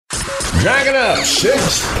Dragon Up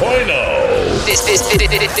 6.0.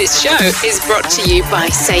 This show is brought to you by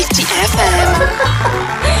Safety FM.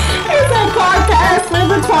 It's a podcast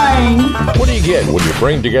with a twang. What do you get when you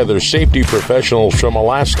bring together safety professionals from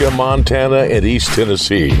Alaska, Montana, and East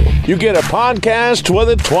Tennessee? You get a podcast with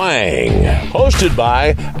a twang. Hosted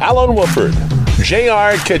by Alan Wooford,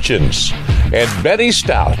 J.R. Kitchens, and Betty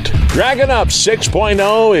Stout. Dragon Up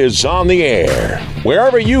 6.0 is on the air.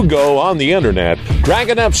 Wherever you go on the internet,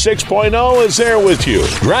 Dragon Up 6.0 is there with you.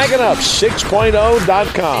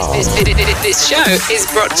 DragonUp6.0.com. This show is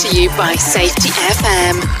brought to you by Safety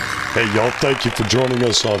FM. Hey, y'all, thank you for joining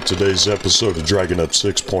us on today's episode of Dragon Up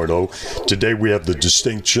 6.0. Today we have the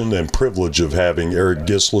distinction and privilege of having Eric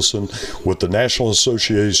Gislason with the National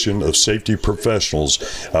Association of Safety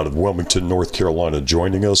Professionals out of Wilmington, North Carolina,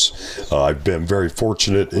 joining us. I've been very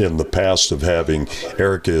fortunate in the past of having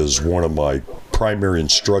Eric as one of my primary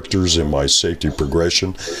instructors in my safety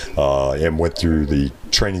progression and went through the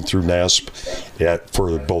training through NASP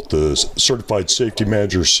for both the Certified Safety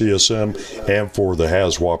Manager, CSM, and for the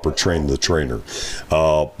HAZWOPER Train the Trainer.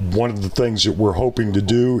 One of the things that we're hoping to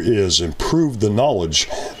do is improve the knowledge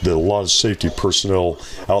that a lot of safety personnel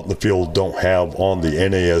out in the field don't have on the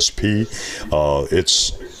NASP.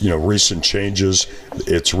 It's recent changes,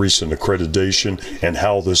 its recent accreditation, and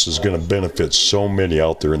how this is going to benefit so many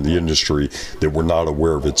out there in the industry that we're not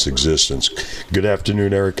aware of its existence. Good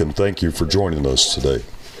afternoon, Eric, and thank you for joining us today.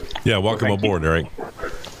 Yeah, welcome aboard, Eric.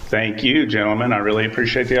 Thank you, gentlemen. I really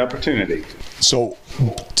appreciate the opportunity. So,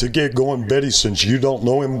 to get going, Betty, since you don't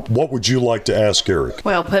know him, what would you like to ask Eric?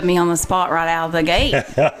 Well, put me on the spot right out of the gate.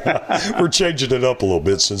 We're changing it up a little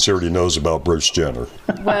bit since he already knows about Bruce Jenner.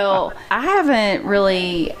 Well, I haven't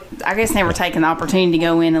really, never taken the opportunity to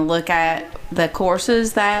go in and look at the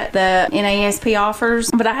courses that the NASP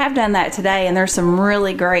offers, but I have done that today, and there's some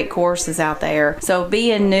really great courses out there. So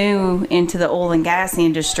being new into the oil and gas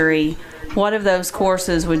industry, what of those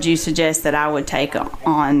courses would you suggest that I would take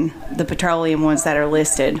on the petroleum ones that are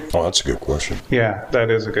listed? Oh, that's a good question. Yeah, that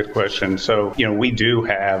is a good question. So, we do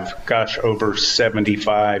have, over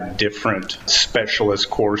 75 different specialist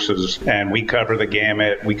courses, and we cover the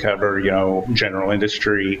gamut. We cover, general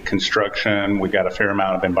industry, construction. We got a fair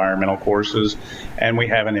amount of environmental courses, and we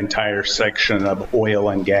have an entire section of oil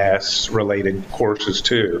and gas related courses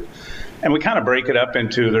too. And we kind of break it up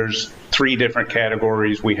into, there's 3 different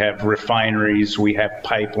categories. We have refineries, we have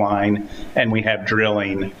pipeline, and we have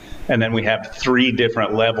drilling. And then we have 3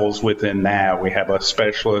 different levels within that. We have a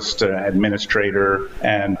specialist, administrator,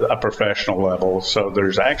 and a professional level. So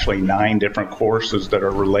there's actually 9 different courses that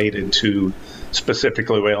are related to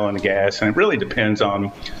specifically oil and gas. And it really depends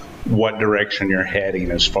on what direction you're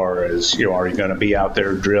heading as far as, are you going to be out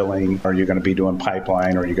there drilling? Are you going to be doing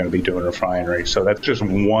pipeline? Or are you going to be doing refinery? So that's just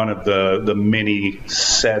one of the many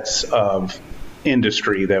sets of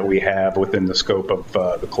industry that we have within the scope of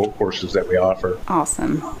the courses that we offer.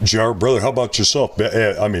 Awesome. Jar, brother, how about yourself?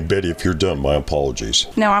 Betty, if you're done, my apologies.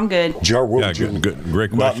 No, I'm good. Jar, what would you... Good, great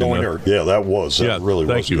question. Not knowing Eric. Yeah, that really was.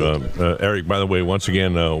 Thank you. Eric, by the way, once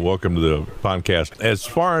again, welcome to the podcast. As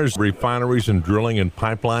far as refineries and drilling and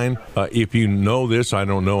pipeline, if you know this, I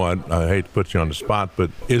don't know, I hate to put you on the spot, but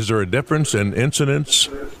is there a difference in incidents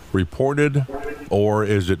reported, or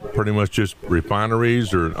is it pretty much just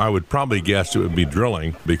refineries? Or I would probably guess it would be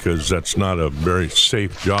drilling, because that's not a very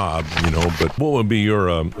safe job, but what would be your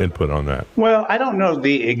input on that? Well, I don't know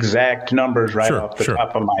the exact numbers off the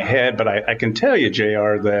top of my head, but I can tell you,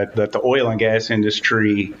 JR, that the oil and gas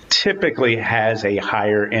industry typically has a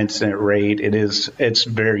higher incident rate. It's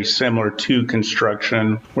very similar to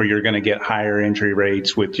construction, where you're going to get higher injury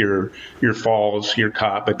rates with your falls, your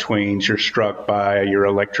caught betweens, your struck by, your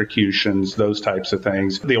electrocutions, those types of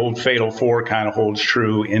things. The old Fatal 4 kind of holds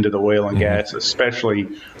true into the oil and gas, especially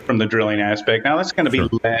from the drilling aspect. Now, that's going to be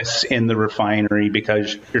less in the refinery,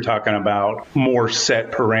 because you're talking about more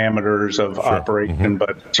set parameters of operation.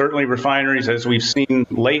 But certainly refineries, as we've seen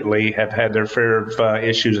lately, have had their fair of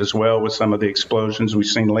issues as well with some of the explosions we've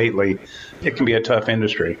seen lately. It can be a tough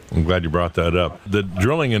industry. I'm glad you brought that up. The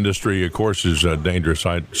drilling industry, of course, is dangerous.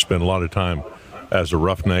 I spent a lot of time as a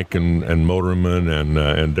roughneck and motorman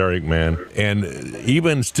and derrick man. And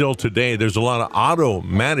even still today, there's a lot of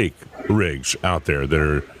automatic rigs out there that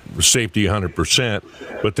are safety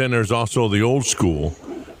 100%. But then there's also the old school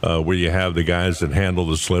where you have the guys that handle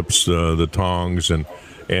the slips, the tongs, and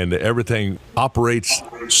everything operates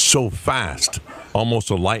so fast, almost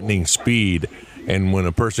a lightning speed. And when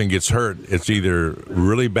a person gets hurt, it's either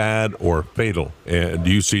really bad or fatal. Do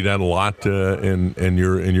you see that a lot in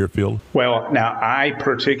your field? Well, now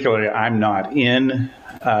I'm not in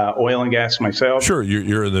oil and gas myself. Sure,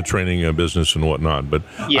 you're in the training business and whatnot, but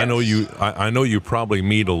Yes. I know you probably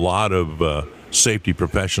meet a lot of safety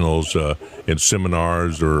professionals in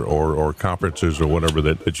seminars or conferences or whatever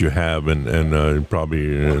that you have, and probably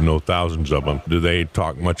know thousands of them. Do they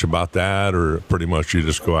talk much about that, or pretty much you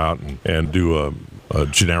just go out and do a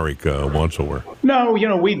generic once over? No,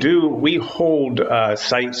 we hold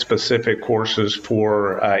site-specific courses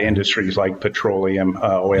for industries like petroleum,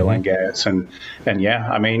 oil and gas, and yeah,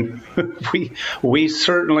 I mean, we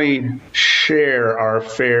certainly share our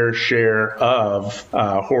fair share of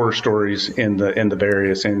horror stories in the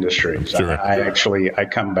various industries. Sure. I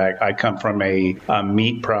come from a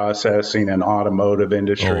meat processing and automotive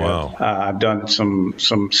industry. Oh, wow. I've done some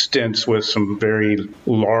stints with some very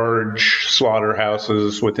large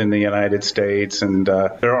slaughterhouses within the United States, and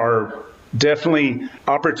there are definitely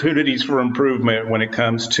opportunities for improvement when it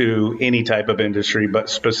comes to any type of industry, but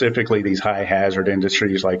specifically these high hazard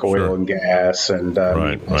industries like oil and gas and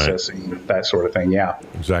meat processing, that sort of thing. Yeah,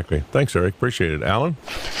 exactly. Thanks, Eric. Appreciate it. Alan?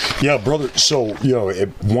 Yeah, brother. So,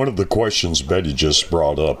 one of the questions Betty just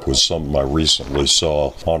brought up was something I recently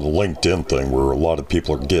saw on a LinkedIn thing where a lot of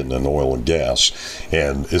people are getting in oil and gas.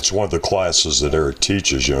 And it's one of the classes that Eric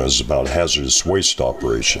teaches, is about hazardous waste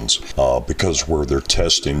operations, because where they're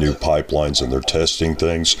testing new pipelines and they're testing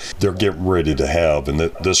things, they're getting ready to have, and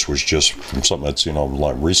this was just from something I'd seen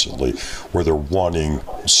online recently, where they're wanting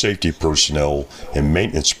safety personnel and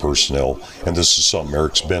maintenance personnel, and this is something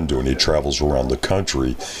Eric's been doing. He travels around the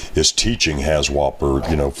country, is teaching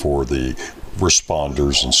HAZWOPER, for the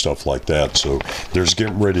responders and stuff like that. So there's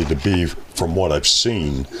getting ready to be, from what I've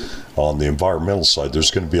seen on the environmental side,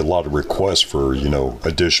 there's going to be a lot of requests for,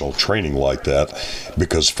 additional training like that,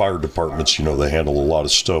 because fire departments, they handle a lot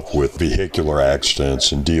of stuff with vehicular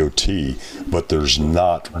accidents and DOT, but there's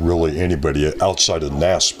not really anybody outside of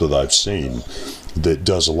NASP that I've seen that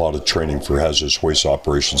does a lot of training for hazardous waste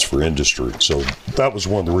operations for industry. So that was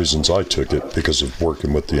one of the reasons I took it, because of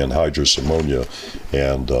working with the anhydrous ammonia,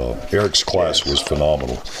 and Eric's class was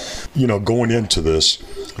phenomenal. Going into this,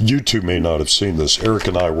 you two may not have seen this. Eric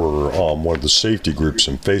and I were on one of the safety groups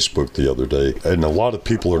in Facebook the other day, and a lot of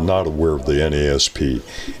people are not aware of the NASP.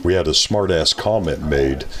 We had a smart-ass comment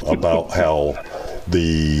made about how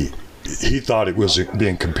he thought it was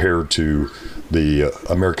being compared to the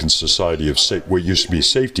American Society of what used to be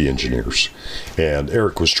safety engineers. And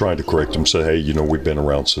Eric was trying to correct him, say, hey, we've been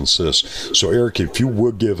around since this. So Eric, if you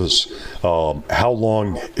would give us, how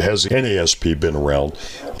long has NASP been around?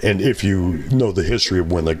 And if you know the history of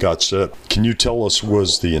when they got set, can you tell us,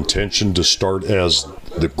 was the intention to start as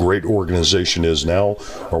the great organization is now,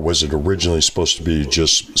 or was it originally supposed to be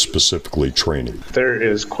just specifically training? There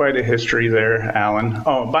is quite a history there, Alan.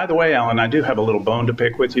 Oh, by the way, Alan, I do have a little bone to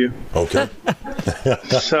pick with you. Okay.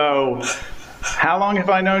 So, how long have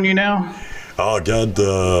I known you now? Oh, God,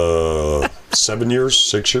 7 years,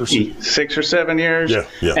 6 years? 6 or 7 years?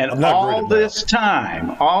 Yeah. And all this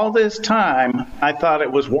time, I thought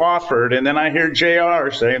it was Wofford, and then I hear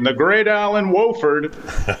JR saying, the great Alan Wofford.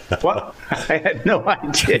 What? I had no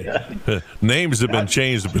idea. Names have been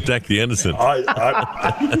changed to protect the innocent.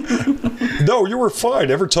 No, you were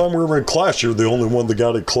fine. Every time we were in class, you're the only one that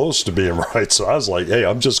got it close to being right. So I was like, hey,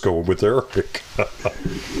 I'm just going with Eric.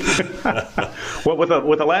 Well, with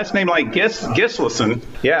a last name like Gislason,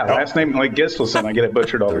 last name like Gislason, I get it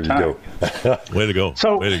butchered all the time. Way to go.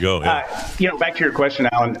 So, way to go. Yeah. Back to your question,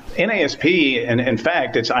 Alan, NASP, and in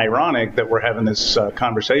fact, it's ironic that we're having this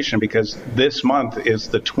conversation, because this month is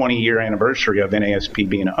the 20-year anniversary of NASP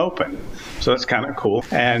being open. So that's kind of cool.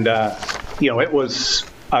 And, it was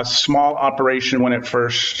a small operation when it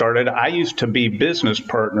first started. I used to be business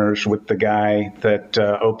partners with the guy that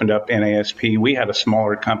opened up NASP. We had a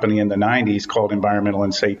smaller company in the 90s called Environmental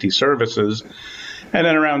and Safety Services. And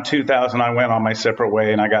then around 2000, I went on my separate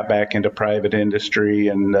way, and I got back into private industry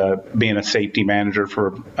and being a safety manager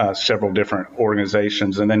for several different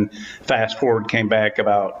organizations. And then fast forward, came back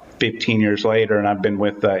about 15 years later, and I've been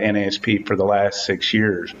with NASP for the last 6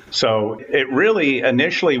 years. So it really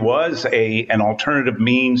initially was an alternative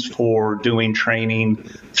means for doing training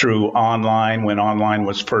through online, when online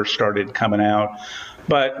was first started coming out.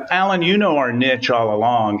 But Alan, our niche all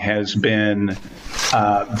along has been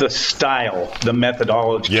the style, the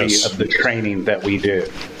methodology of the training that we do.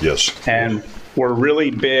 Yes. And We're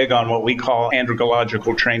really big on what we call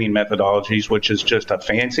andragogical training methodologies, which is just a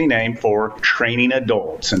fancy name for training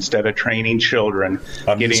adults instead of training children.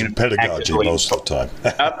 I'm using pedagogy most of the time.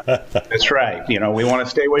 That's right. You know, we want to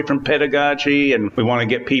stay away from pedagogy, and we want to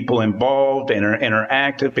get people involved and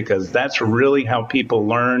interactive, because that's really how people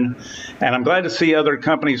learn. And I'm glad to see other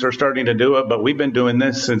companies are starting to do it, but we've been doing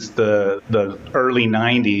this since the early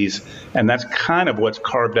 90s, and that's kind of what's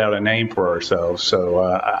carved out a name for ourselves. So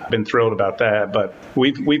I've been thrilled about that. But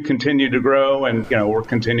we've continued to grow, and we're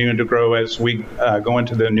continuing to grow as we go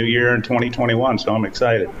into the new year in 2021. So I'm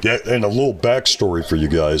excited. Yeah, and a little backstory for you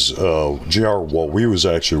guys, JR. While we was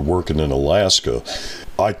actually working in Alaska,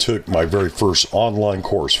 I took my very first online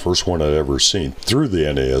course, first one I'd ever seen, through the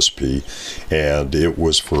NASP, and it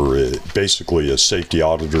was for basically a safety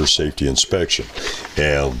auditor, safety inspection,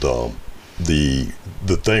 and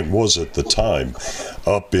the thing was, at the time,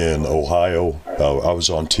 up in Ohio, I was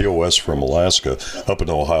on TOS from Alaska, up in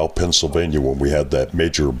Ohio, Pennsylvania, when we had that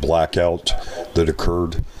major blackout that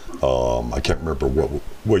occurred. I can't remember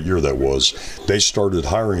what year that was. They started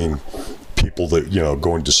hiring people that,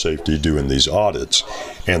 going to safety, doing these audits.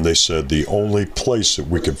 And they said the only place that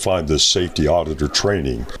we could find this safety auditor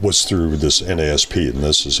training was through this NASP. And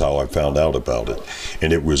this is how I found out about it.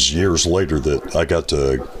 And it was years later that I got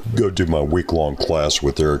to go do my week-long class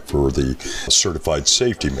with Eric for the certified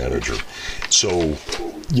safety manager. So,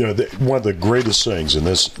 one of the greatest things, and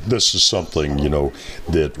this is something,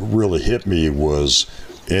 that really hit me, was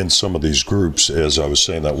in some of these groups, as I was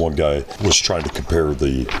saying, that one guy was trying to compare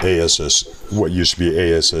the what used to be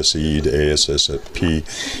ASSE to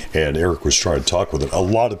ASSP, and Eric was trying to talk with it. A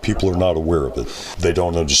lot of people are not aware of it. They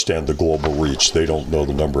don't understand the global reach. They don't know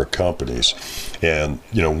the number of companies. And,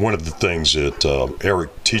 one of the things that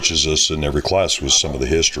Eric teaches us in every class was some of the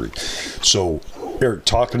history. So, Eric,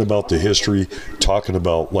 talking about the history, talking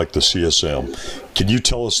about like the CSM, can you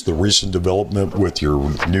tell us the recent development with your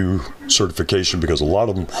new certification? Because a lot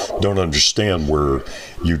of them don't understand where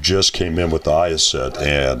you just came in with the IASET,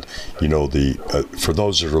 and for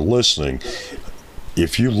those that are listening,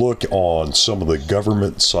 if you look on some of the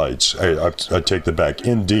government sites, I take that back,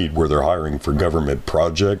 Indeed, where they're hiring for government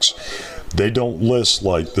projects, they don't list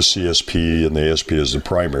like the CSP and the ASP as the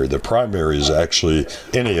primary. The primary is actually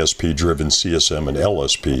NASP-driven CSM and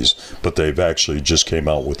LSPs, but they've actually just came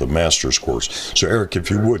out with a master's course. So, Eric, if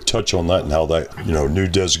you would touch on that and how that, new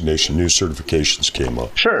designation, new certifications came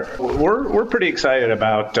up. Sure. We're pretty excited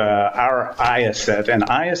about our IASET, and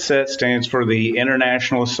IASET stands for the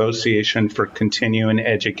International Association for Continuing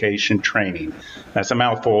Education Training. That's a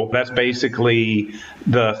mouthful. That's basically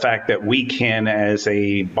the fact that we can, as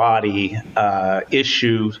a body,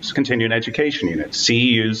 issue continuing education units,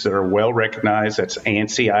 CEUs that are well recognized. That's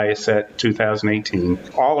ANSI IASET 2018.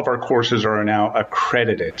 All of our courses are now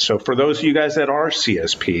accredited. So for those of you guys that are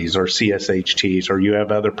CSPs or CSHTs, or you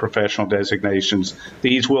have other professional designations,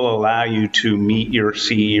 these will allow you to meet your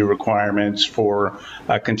CEU requirements for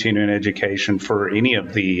continuing education for any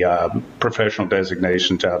of the professional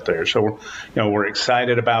designations out there. So, we're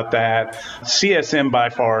excited about that. CSM by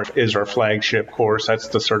far is our flagship course. That's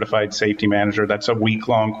the Certified Safety Manager. That's a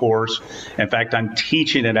week-long course. In fact, I'm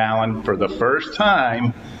teaching it, Alan, for the first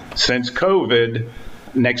time since COVID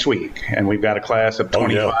next week. And we've got a class of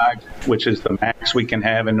 25, which is the max we can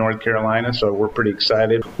have in North Carolina. So we're pretty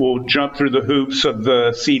excited. We'll jump through the hoops of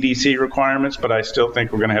the CDC requirements, but I still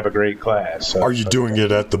think we're going to have a great class. So, are you doing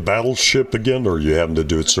it at the Battleship again, or are you having to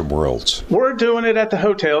do it somewhere else? We're doing it at the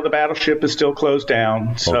hotel. The Battleship is still closed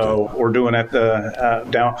down. So we're doing it at the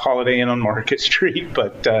down Holiday Inn on Market Street.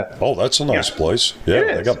 But that's a nice place.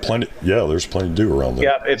 Yeah, they got plenty. Yeah, there's plenty to do around there.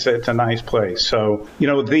 Yeah, it's a nice place. So,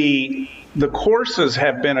 the courses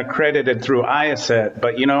have been accredited through IASET,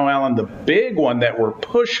 but Alan, the big one that we're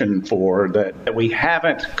pushing for that we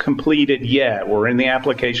haven't completed yet, we're in the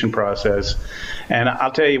application process, and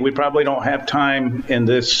I'll tell you, we probably don't have time in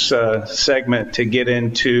this segment to get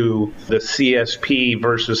into the CSP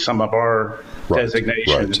versus some of our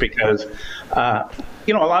designations, because a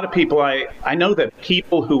lot of people, I know that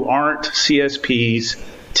people who aren't CSPs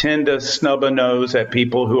tend to snub a nose at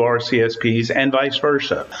people who are CSPs, and vice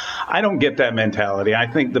versa. I don't get that mentality. I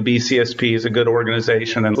think the BCSP is a good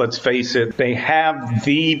organization, and let's face it, they have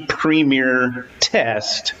the premier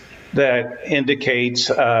test that indicates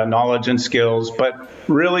knowledge and skills. But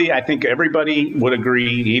really, I think everybody would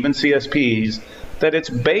agree, even CSPs, that it's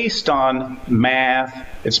based on math,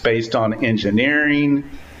 it's based on engineering.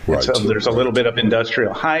 Right. So there's a little bit of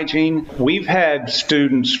industrial hygiene. We've had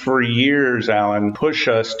students for years, Alan, push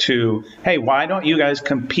us to, hey, why don't you guys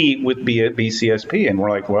compete with BCSP? And we're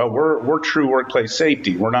like, well, we're true workplace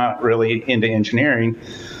safety. We're not really into engineering.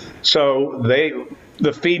 So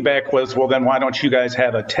the feedback was, well, then why don't you guys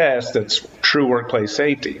have a test that's true workplace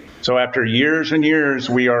safety? So after years and years,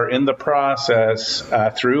 we are in the process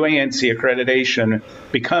through ANC accreditation,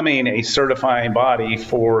 becoming a certifying body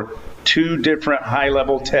for 2 different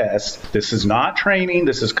high-level tests. This is not training.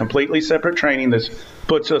 This is completely separate training. This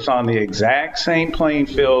puts us on the exact same playing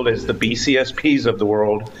field as the BCSPs of the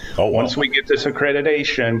world. Oh, wow. Once we get this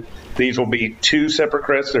accreditation, these will be 2 separate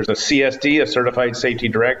credits. There's a CSD, a Certified Safety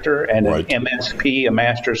Director, and an MSP, a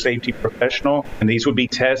Master Safety Professional. And these would be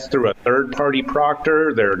tested through a third-party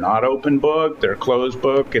proctor. They're not open book. They're closed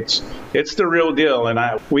book. It's the real deal.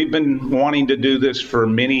 And we've been wanting to do this for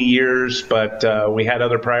many years, but we had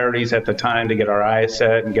other priorities at the time to get our eyes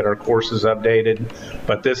set and get our courses updated.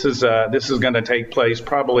 But this is going to take place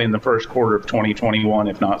probably in the first quarter of 2021,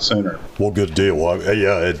 if not sooner. Well, good deal.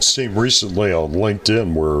 Yeah, it seemed recently on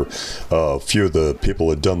LinkedIn where a few of the people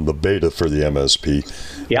had done the beta for the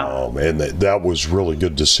MSP. Yeah. And that was really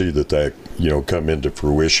good to see that come into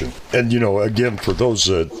fruition. And, again, for those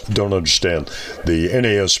that don't understand, the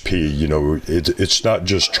NASP, it's not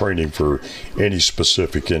just training for any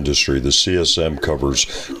specific industry. The CSM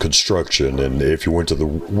covers construction. And if you went to the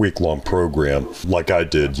week-long program, like I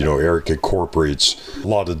did, Eric incorporates a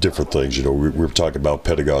lot of different things. We were talking about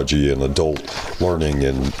pedagogy and adult learning,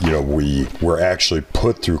 and, we were actually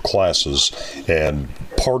put through classes, and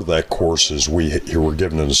part of that course is we were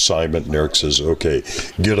given an assignment, and Eric says, okay,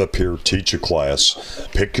 get up here, teach a class,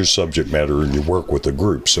 pick your subject matter, and you work with a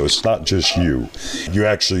group. So it's not just you. You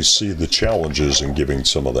actually see the challenges in giving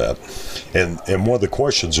some of that. And one of the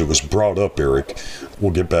questions that was brought up, Eric,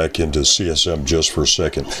 we'll get back into CSM just for a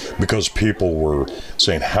second, because people were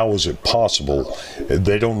saying, how is it possible?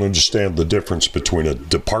 They don't understand the difference between a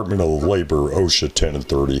Department of Labor OSHA 10 and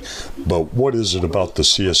 30, but what is it about the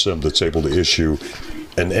CSM that's able to issue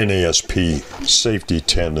an NASP safety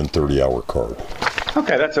 10 and 30-hour card?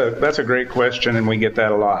 Okay, that's a great question, and we get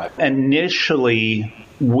that a lot. Initially,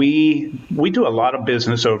 we do a lot of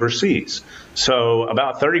business overseas. So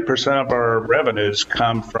about 30% of our revenues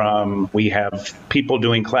come from, we have people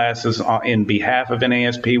doing classes in behalf of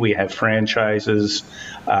NASP. We have franchises.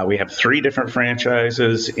 We have 3 different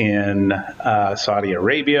franchises in Saudi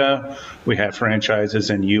Arabia. We have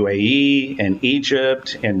franchises in UAE, in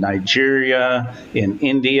Egypt, in Nigeria, in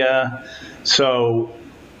India. So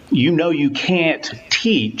you can't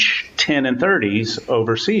teach 10 and 30s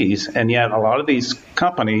overseas, and yet a lot of these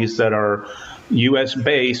companies that are U.S.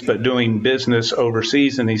 based but doing business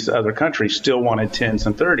overseas in these other countries still wanted 10s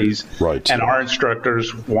and 30s, right? And our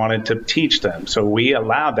instructors wanted to teach them. So we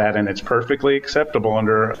allowed that, and it's perfectly acceptable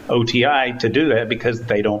under OTI to do that because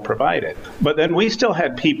they don't provide it. But then we still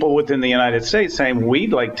had people within the United States saying,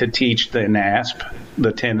 we'd like to teach the NASP,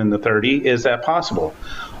 the 10 and the 30. Is that possible?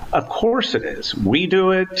 Of course it is. We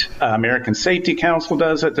do it. American Safety Council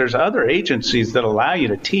does it. There's other agencies that allow you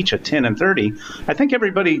to teach a 10 and 30. I think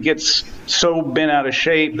everybody gets so bent out of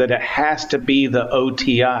shape that it has to be the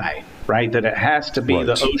OTI, right? That it has to be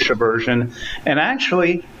the OSHA version. And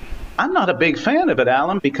actually, I'm not a big fan of it,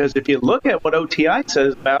 Alan, because if you look at what OTI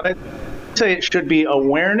says about it, say it should be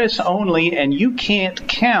awareness only, and you can't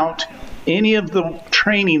count any of the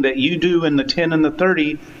training that you do in the 10 and the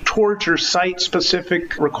 30 towards your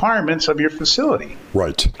site-specific requirements of your facility.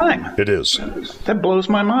 Right. It is. That blows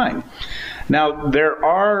my mind. Now, there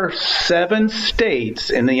are 7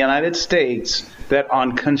 states in the United States that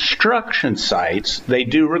on construction sites, they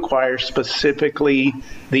do require specifically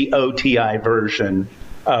the OTI version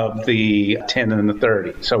of the 10 and the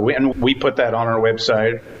 30. So we put that on our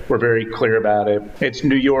website. We're very clear about it. It's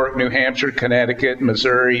New York, New Hampshire, Connecticut,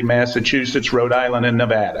 Missouri, Massachusetts, Rhode Island, and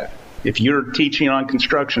Nevada. If you're teaching on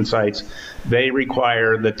construction sites, they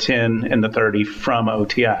require the 10 and the 30 from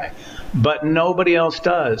OTI. But nobody else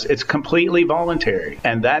does. It's completely voluntary.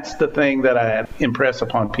 And that's the thing that I impress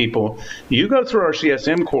upon people. You go through our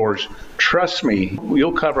CSM course, trust me,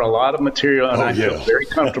 you'll cover a lot of material, and I feel very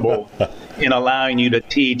comfortable in allowing you to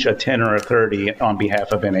teach a 10 or a 30 on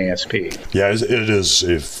behalf of NASP. Yeah, it is.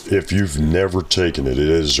 If you've never taken it, it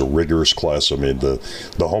is a rigorous class. I mean, the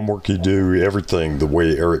homework you do, everything, the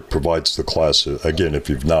way Eric provides the class, again, if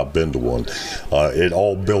you've not been to one, it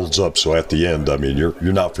all builds up. So at the end, I mean, you're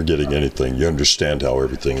not forgetting anything. You understand how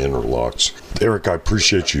everything interlocks. Eric, I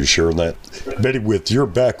appreciate you sharing that. Betty, with your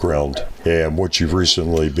background and what you've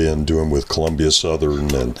recently been doing with Columbia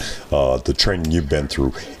Southern and the training you've been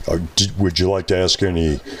through, would you like to ask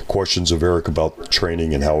any questions of Eric about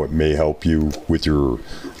training and how it may help you with your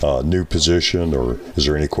new position, or is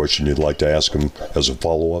there any question you'd like to ask him as a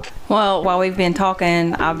follow-up? Well, while we've been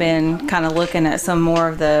talking, I've been kind of looking at some more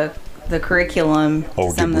of the the curriculum,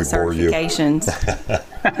 some of the bore you? certifications.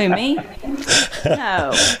 Who, me?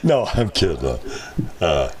 No. No, I'm kidding.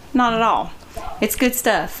 Not at all. It's good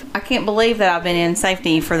stuff. I can't believe that I've been in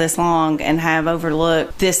safety for this long and have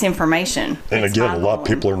overlooked this information. And It's again, a lot of mind-blowing.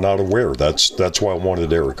 people are not aware. That's why I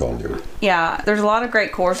wanted Eric on here. Yeah, there's a lot of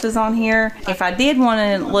great courses on here. If I did want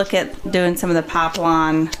to look at doing some of the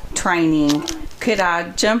pipeline training, could I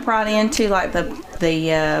jump right into like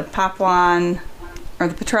the pipeline or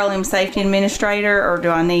the petroleum safety administrator, or do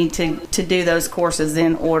I need to do those courses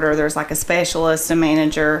in order? There's like a specialist, a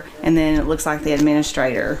manager, and then it looks like the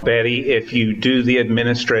administrator. Betty, if you do the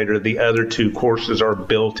administrator, the other two courses are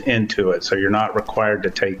built into it, so you're not required to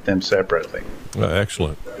take them separately.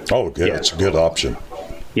 Excellent. Oh, good. Yeah. It's a good option.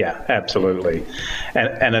 Yeah, absolutely.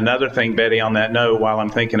 And another thing, Betty, on that note, while I'm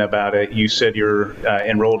thinking about it, you said you're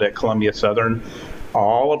enrolled at Columbia Southern.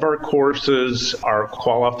 All of our courses are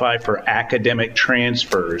qualified for academic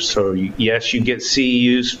transfers. So yes, you get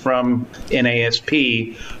CEUs from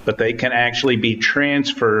NASP, but they can actually be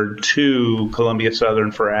transferred to Columbia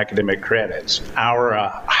Southern for academic credits. Our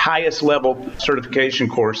highest level certification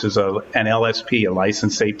course is an LSP, a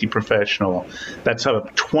licensed safety professional. That's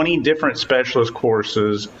 20 different specialist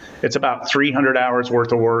courses. It's about 300 hours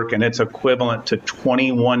worth of work, and it's equivalent to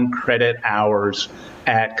 21 credit hours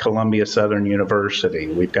at Columbia Southern University.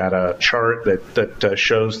 We've got a chart that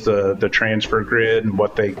shows the transfer grid and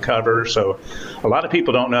what they cover. So a lot of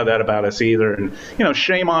people don't know that about us either. And,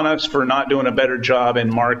 shame on us for not doing a better job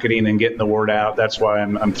in marketing and getting the word out. That's why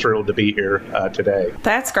I'm thrilled to be here today.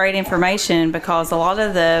 That's great information, because a lot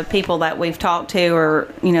of the people that we've talked to, or,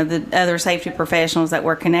 the other safety professionals that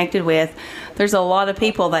we're connected with, there's a lot of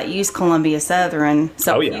people that use Columbia Southern.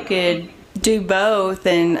 So if you could do both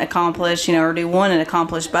and accomplish, or do one and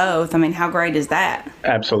accomplish both, I mean, how great is that?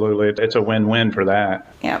 Absolutely. It's a win-win for that.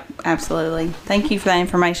 Yep, absolutely. Thank you for that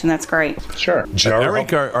information. That's great. Sure.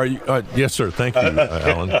 Eric, are you? Yes, sir. Thank you,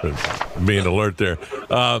 Alan, for being alert there.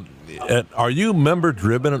 Are you member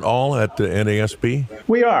driven at all at the NASP?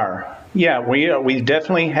 We are. Yeah, we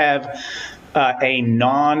definitely have a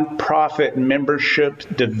non-profit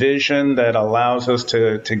membership division that allows us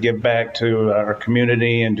to give back to our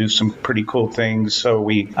community and do some pretty cool things. So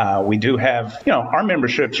we do have, our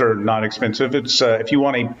memberships are not expensive. It's if you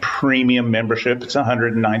want a premium membership, it's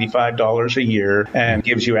 $195 a year and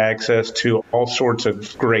gives you access to all sorts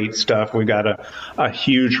of great stuff. We've got a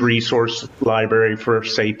huge resource library for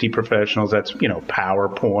safety professionals. That's,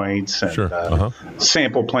 PowerPoints and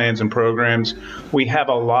sample plans and programs. We have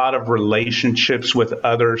a lot of relationships with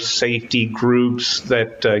other safety groups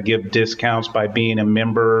that give discounts by being a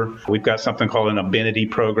member. We've got something called an amenity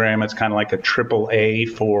program. It's kind of like a AAA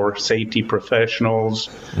for safety professionals.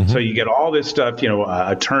 So you get all this stuff,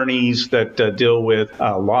 attorneys that deal with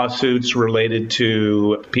lawsuits related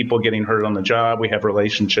to people getting hurt on the job. We have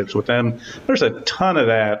relationships with them. There's a ton of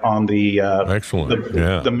that on the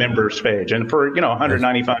the members page. And for,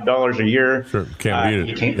 $195 a year, sure, can't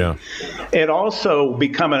beat it. It also,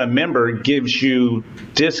 becoming a member gives you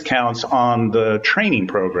discounts on the training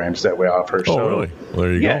programs that we offer. Oh, really? Well,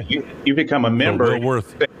 there you go. You become a member.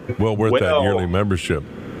 Well worth that yearly membership.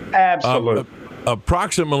 Absolutely.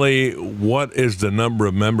 Approximately, what is the number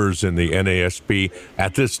of members in the NASP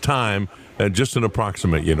at this time? Just an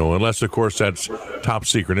approximate, unless, of course, that's top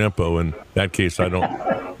secret info. In that case, I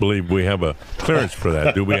don't believe we have a clearance for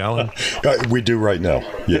that. Do we, Alan? We do right now,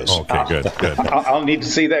 yes. Okay, good. I'll need to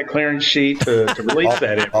see that clearance sheet to release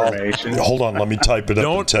that information. Hold on, let me type it up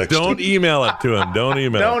and text Don't email it to him. Don't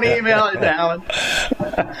email it to Alan.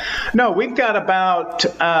 No, we've got about,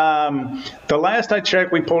 the last I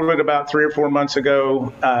checked, we pulled it about 3 or 4 months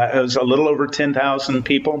ago. It was a little over 10,000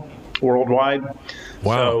 people worldwide.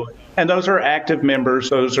 Wow. So, and those are active members.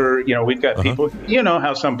 Those are, we've got people,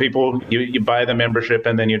 how some people, you buy the membership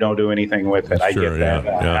and then you don't do anything with it. I get that.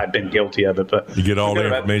 I've been guilty of it. But you get all the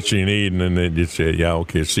information you need, and then you say,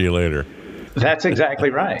 okay, see you later. That's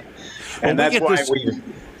exactly right. And that's why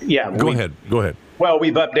Go ahead. Well,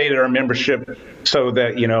 we've updated our membership so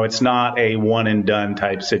that, it's not a one and done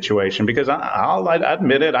type situation, because I'll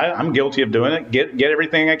admit it. I'm guilty of doing it. Get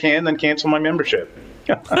everything I can, then cancel my membership.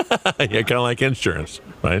 Yeah, kind of like insurance,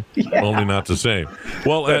 right? Yeah. Only not the same.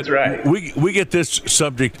 Well, that's right. We get this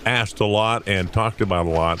subject asked a lot and talked about a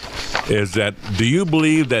lot. Is that, do you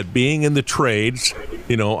believe that being in the trades,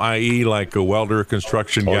 i.e. like a welder,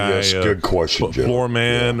 construction guy, yes, good question, floor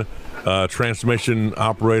man, transmission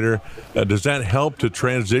operator, does that help to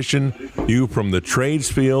transition you from the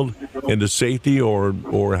trades field into safety, or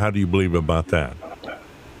how do you believe about that?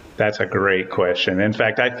 That's a great question. In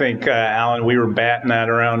fact, I think, Alan, we were batting that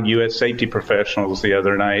around U.S. safety professionals the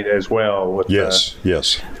other night as well. Yes.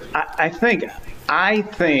 I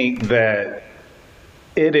think that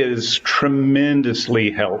it is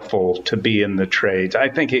tremendously helpful to be in the trades. I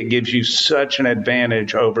think it gives you such an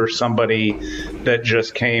advantage over somebody that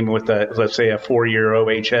just came with let's say a 4-year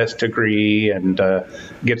OHS degree and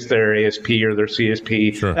gets their ASP or their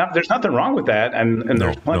CSP. Sure. Now, there's nothing wrong with that, and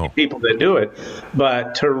there's plenty of people that do it.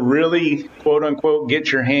 But to really, quote unquote,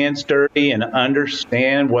 get your hands dirty and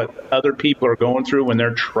understand what other people are going through when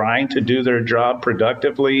they're trying to do their job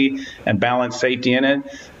productively and balance safety in it,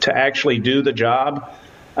 to actually do the job,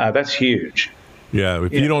 that's huge. Yeah,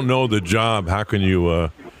 if you don't know the job, how can you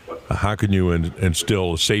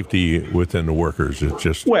instill safety within the workers? It's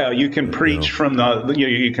just, well, you can preach from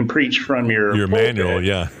you can preach from your manual,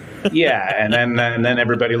 yeah. Yeah, and then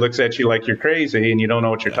everybody looks at you like you're crazy and you don't know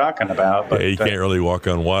what you're talking about. But you can't really walk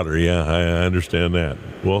on water. Yeah, I understand that.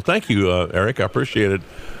 Well, thank you, Eric. I appreciate it.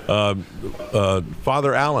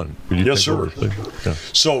 Father Allen. Yes, sir. Yeah.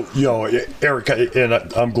 So, Eric, and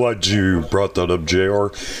I'm glad you brought that up, JR.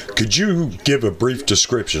 Could you give a brief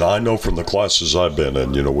description? I know from the classes I've been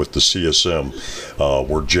in, with the CSM,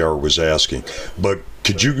 where JR was asking, but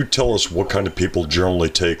could you tell us what kind of people generally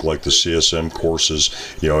take like the CSM courses?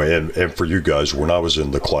 And for you guys, when I was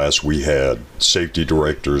in the class, we had safety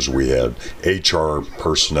directors, we had HR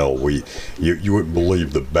personnel. You wouldn't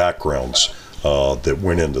believe the backgrounds that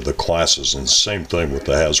went into the classes, and the same thing with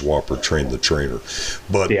the HAZWOPER Train the Trainer.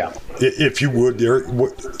 But if you would, Eric,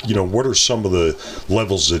 what are some of the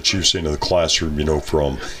levels that you've seen in the classroom,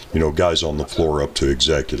 from guys on the floor up to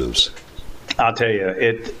executives? I'll tell you,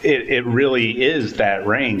 it really is that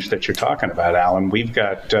range that you're talking about, Alan. We've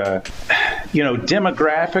got,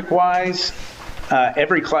 demographic-wise,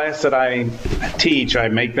 every class that I teach, I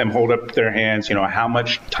make them hold up their hands. How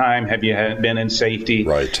much time have you been in safety?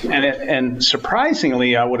 Right. And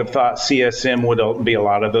surprisingly, I would have thought CSM would be a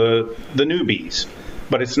lot of the newbies,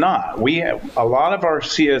 but it's not. We have a lot of our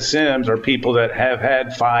CSMs are people that have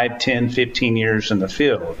had 5, 10, 15 years in the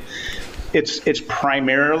field. It's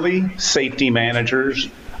primarily safety managers.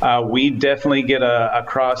 We definitely get a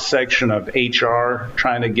cross section of HR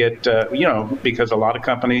trying to get, because a lot of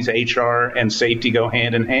companies, HR and safety go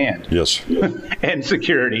hand in hand. Yes. And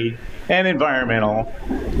security and environmental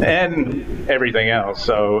and everything else.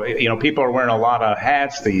 So, people are wearing a lot of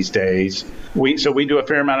hats these days. We do a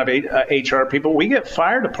fair amount of HR people. We get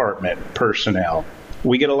fire department personnel.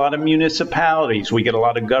 We get a lot of municipalities. We get a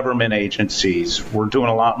lot of government agencies. We're doing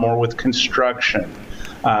a lot more with construction.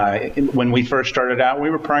 When we first started out, we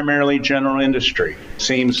were primarily general industry.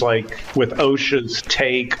 Seems like with OSHA's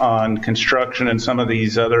take on construction and some of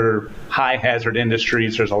these other high hazard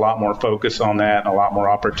industries, there's a lot more focus on that and a lot more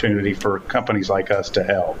opportunity for companies like us to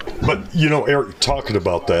help. But, Eric, talking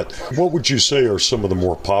about that, what would you say are some of the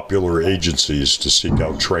more popular agencies to seek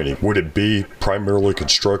out training? Would it be primarily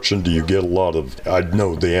construction? Do you get a lot of, I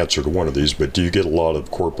know the answer to one of these, but do you get a lot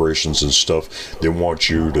of corporations and stuff that want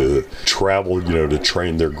you to travel, to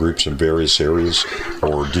train their groups in various areas?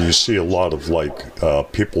 Or do you see a lot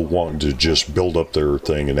of people wanting to just build up their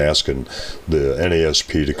thing and asking the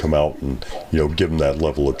NASP to come out and give them that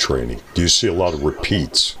level of training? Do you see a lot of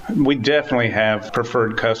repeats? We definitely have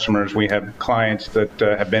preferred customers. We have clients that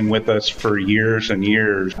have been with us for years and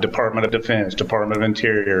years. Department of Defense, Department of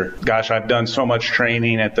Interior. Gosh, I've done so much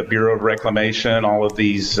training at the Bureau of Reclamation, all of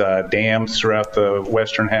these dams throughout the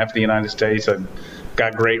western half of the United States. I've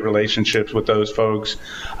got great relationships with those folks.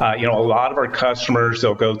 A lot of our customers,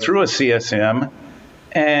 they'll go through a CSM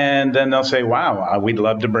and then they'll say, wow, we'd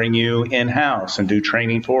love to bring you in-house and do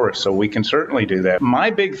training for us. So we can certainly do that. My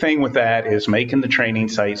big thing with that is making the training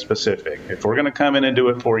site specific. If we're going to come in and do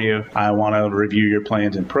it for you, I want to review your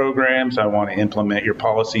plans and programs. I want to implement your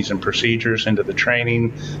policies and procedures into the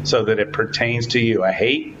training so that it pertains to you. I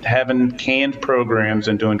hate having canned programs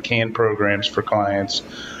and doing canned programs for clients.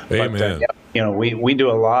 Amen. But, we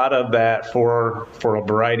do a lot of that for a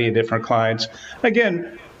variety of different clients.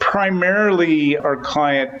 Again, primarily our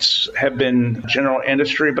clients have been general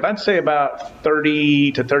industry, but I'd say about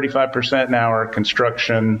 30 to 35% now are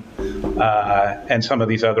construction and some of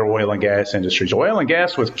these other oil and gas industries. Oil and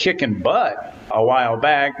gas was kicking butt a while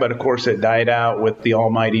back, but of course it died out with the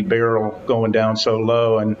almighty barrel going down so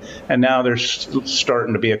low, and now there's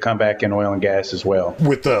starting to be a comeback in oil and gas as well.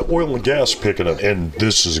 With oil and gas picking up, and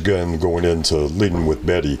this is again going into leading with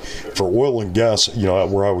Betty, for oil and gas,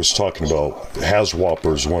 where I was talking about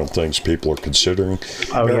HAZWOPER is one of the things people are considering.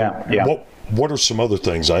 Oh, yeah. What are some other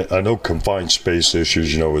things? I know confined space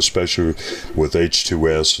issues, especially with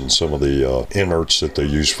H2S and some of the inerts that they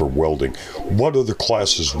use for welding. What other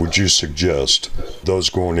classes would you suggest those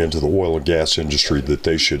going into the oil and gas industry that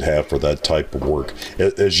they should have for that type of work,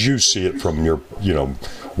 as you see it from your,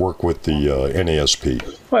 work with the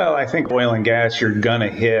NASP? Well, I think oil and gas, you're going to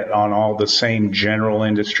hit on all the same general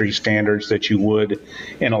industry standards that you would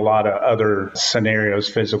in a lot of other scenarios,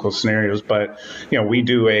 physical scenarios. But, we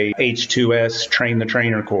do a H2S train the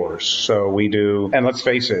trainer course. So we do, and let's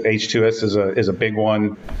face it, H2S is a big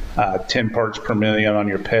one, 10 parts per million on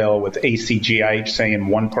your PEL with ACGIH saying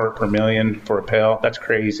 1 part per million for a PEL. That's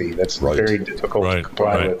crazy. That's very difficult to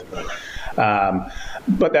comply with.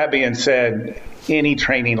 But that being said, any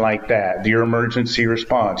training like that, your emergency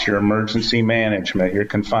response, your emergency management, your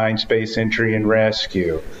confined space entry and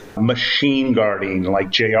rescue, machine guarding, like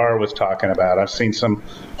JR was talking about. I've seen some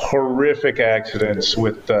horrific accidents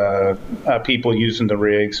with people using the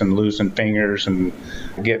rigs and losing fingers and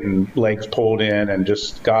getting legs pulled in and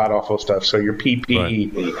just god-awful stuff. So your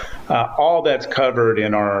PPE, all that's covered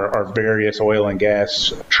in our various oil and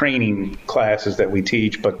gas training classes that we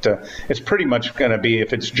teach. But it's pretty much going to be,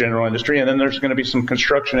 if it's general industry, and then there's going to be some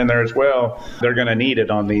construction in there as well. They're going to need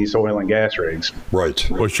it on these oil and gas rigs. Right.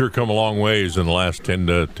 Well, sure come a long ways in the last 10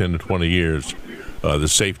 to 20 years. The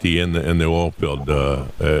safety in the oil field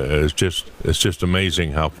is just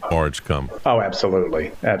amazing how far it's come. Oh,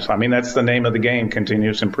 absolutely. I mean, that's the name of the game,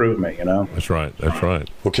 continuous improvement, That's right.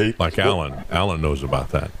 Okay. Like Alan knows about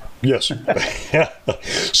that. Yes.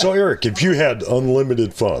 So, Eric, if you had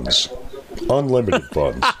unlimited funds.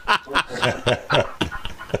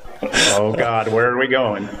 Oh, God, where are we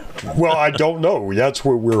going? Well, I don't know. That's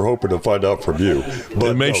what we're hoping to find out from you.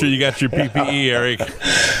 But make sure you got your PPE, Eric.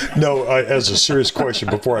 No, as a serious question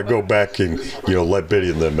before I go back and, let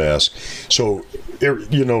Betty and them ask. So,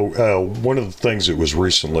 one of the things that was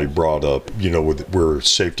recently brought up, with where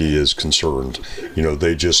safety is concerned,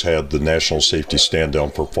 they just had the National Safety Stand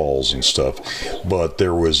Down for Falls and stuff. But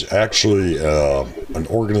there was actually an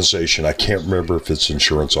organization, I can't remember if it's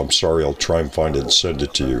insurance, I'm sorry, I'll try and find it and send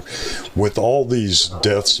it to you. With all these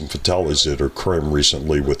deaths and fatalities that are occurring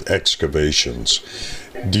recently with excavations,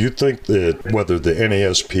 do you think that whether the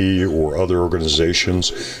NASP or other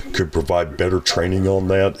organizations could provide better training on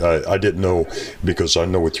that? I didn't know, because I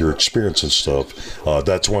know with your experience and stuff,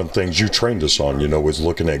 that's one of the things you trained us on, was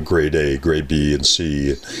looking at grade A, grade B, and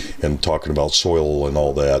C, and talking about soil and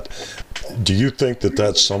all that. Do you think that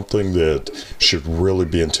that's something that should really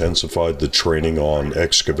be intensified, the training on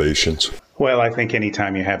excavations? Well, I think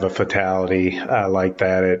anytime you have a fatality like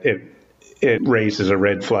that, it raises a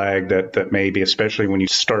red flag that maybe, especially when you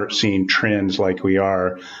start seeing trends like we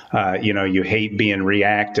are, you hate being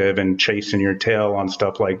reactive and chasing your tail on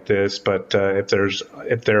stuff like this. But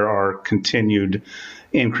if there are continued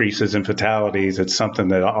increases in fatalities, it's something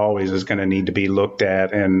that always is going to need to be looked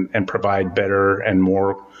at and provide better and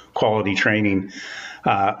more quality training.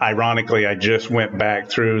 Ironically, I just went back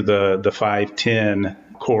through the 510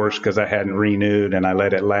 course because I hadn't renewed and I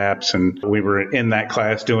let it lapse, and we were in that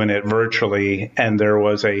class doing it virtually, and there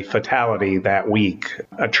was a fatality that week.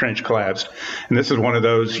 A trench collapsed, and this is one of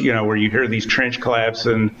those where you hear these trench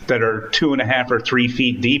collapses that are 2.5 or 3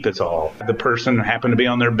 feet deep is all. The person happened to be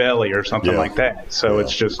on their belly or something like that. So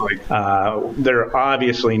it's just like there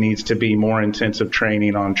obviously needs to be more intensive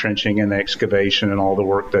training on trenching and excavation and all the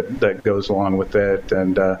work that goes along with it.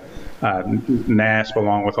 And NASP,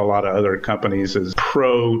 along with a lot of other companies, is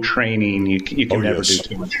pro training. You can never do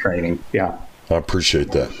too much training. Yeah. I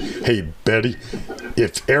appreciate that. Hey, Betty,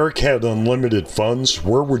 if Eric had unlimited funds,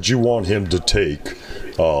 where would you want him to take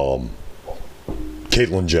Caitlyn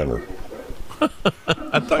Jenner?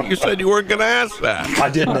 I thought you said you weren't going to ask that. I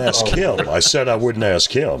didn't ask him. I said I wouldn't ask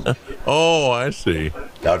him. Oh, I see.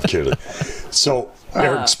 I'm kidding. So,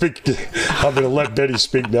 Eric, speak. I'm going to let Betty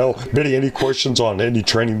speak now. Betty, any questions on any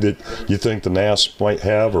training that you think the NASP might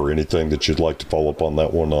have, or anything that you'd like to follow up on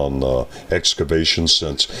that one on excavations?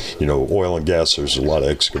 Since oil and gas, there's a lot of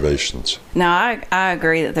excavations. No, I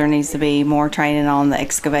agree that there needs to be more training on the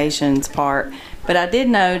excavations part. But I did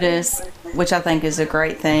notice, which I think is a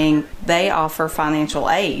great thing, they offer financial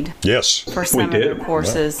aid. Yes, for some of their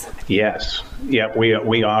courses. Yes. Yeah,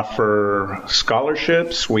 we offer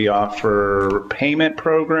scholarships, we offer payment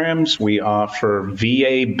programs, we offer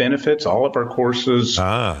VA benefits. All of our courses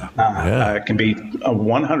can be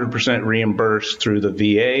 100% reimbursed through the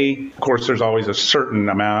VA. Of course, there's always a certain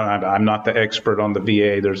amount. I'm not the expert on the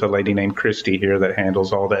VA. There's a lady named Christy here that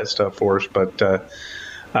handles all that stuff for us, but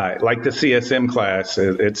like the CSM class,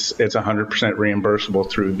 it's 100% reimbursable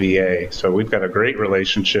through VA. So we've got a great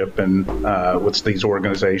relationship with these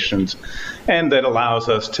organizations, and that allows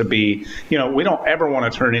us to be, we don't ever want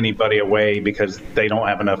to turn anybody away because they don't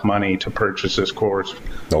have enough money to purchase this course.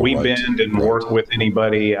 We bend and work with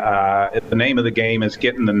anybody. The name of the game is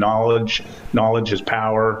getting the knowledge. Knowledge is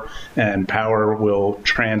power, and power will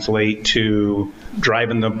translate to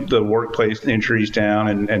driving the workplace injuries down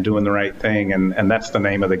and doing the right thing. And that's the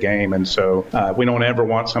name of the game. And so we don't ever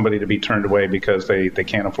want somebody to be turned away because they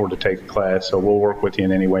can't afford to take a class. So we'll work with you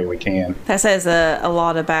in any way we can. That says a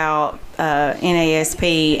lot about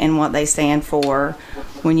NASP and what they stand for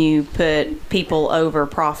when you put people over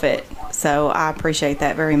profit. So I appreciate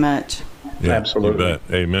that very much. Yeah, absolutely. You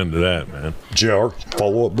bet. Amen to that, man. JR,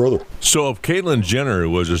 follow up, brother. So if Caitlyn Jenner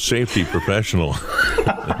was a safety professional, I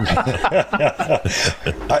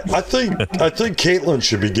think Caitlyn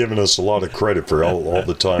should be giving us a lot of credit for all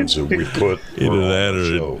the times that we put either that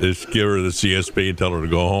or just give her the CSP and tell her to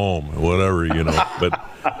go home, or whatever,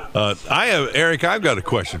 But Eric, I've got a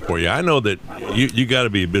question for you. I know that you got to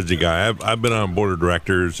be a busy guy. I've been on board of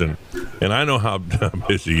directors, and I know how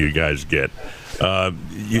busy you guys get.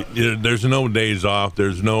 There's no days off.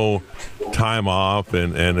 There's no time off,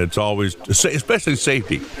 and it's always, especially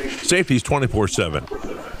safety. Safety is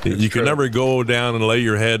 24/7. You can never go down and lay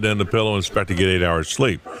your head on the pillow and expect to get 8 hours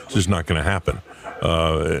sleep. It's just not going to happen.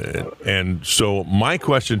 And so my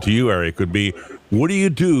question to you, Eric, would be, what do you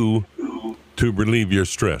do to relieve your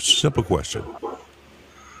stress? Simple question.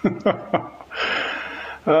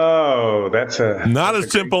 Oh, that's not a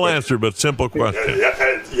simple answer, but simple question.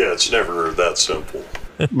 Yeah, it's never that simple.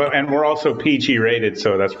 And we're also PG rated,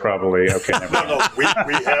 so that's probably okay. No, we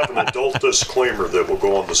have an adult disclaimer that will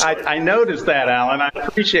go on the site. I noticed that, Alan. I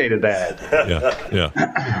appreciated that.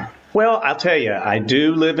 Yeah. Well, I'll tell you, I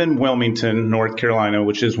do live in Wilmington, North Carolina,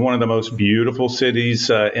 which is one of the most beautiful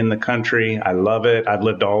cities in the country. I love it. I've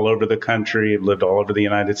lived all over the country. I've lived all over the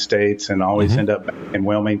United States and always end up in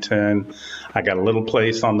Wilmington. I got a little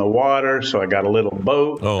place on the water, so I got a little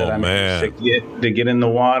boat that I'm to get in the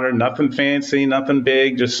water. Nothing fancy, nothing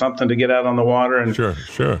big, just something to get out on the water. And sure.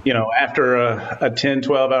 After a 10,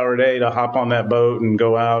 12-hour day, to hop on that boat and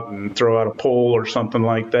go out and throw out a pole or something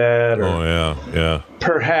like that. Or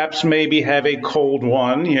perhaps maybe have a cold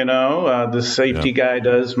one. The safety guy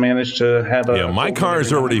does manage to have a. Yeah, my car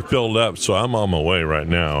is already filled up, so I'm on my way right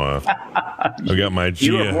now. I got my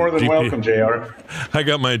You are more than welcome, JR. I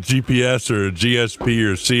got my GPS or GSP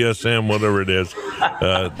or CSM, whatever it is,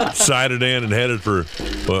 sighted in and headed for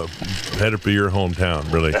your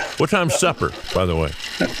hometown. Really, what time's supper, by the way?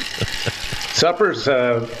 Supper's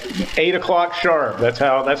 8 o'clock sharp. That's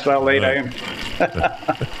how late I am.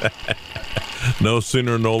 No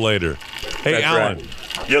sooner, no later. Hey, That's Alan.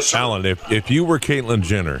 Right. Yes, sir. Alan, if you were Caitlyn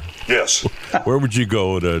Jenner, yes, where would you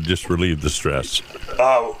go to just relieve the stress?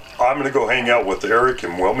 I'm going to go hang out with Eric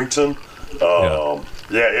in Wilmington.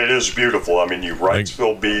 Yeah, it is beautiful. I mean,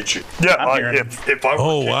 Wrightsville Beach. Yeah, if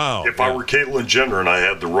I were Caitlyn Jenner and I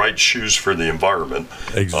had the right shoes for the environment,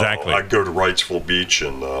 exactly, I'd go to Wrightsville Beach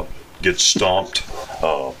and get stomped.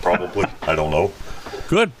 Probably, I don't know.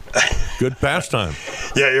 Good pastime.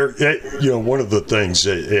 Yeah, one of the things,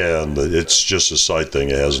 and it's just a side thing,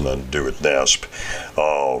 it has nothing to do with NASP.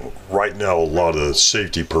 Right now, a lot of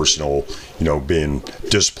safety personnel, being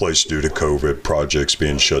displaced due to COVID, projects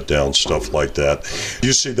being shut down, stuff like that. Do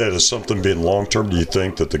you see that as something being long-term? Do you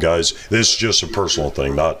think that the guys, this is just a personal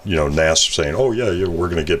thing, not, NASP saying, oh, yeah, we're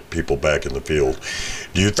going to get people back in the field.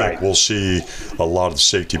 Do you think we'll see a lot of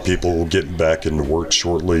safety people getting back into work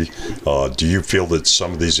shortly? Do you feel that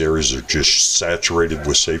some of these areas are just saturated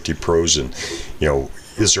with safety pros? And,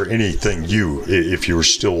 is there anything if you were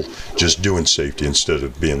still just doing safety instead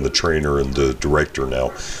of being the trainer and the director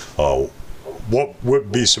now, what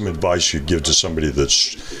would be some advice you'd give to somebody that's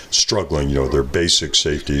struggling, their basic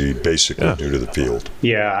safety, basically new to the field?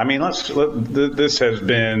 Yeah, I mean, this has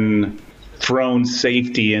been thrown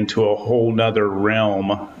safety into a whole nother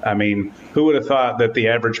realm. I mean, who would have thought that the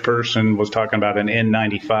average person was talking about an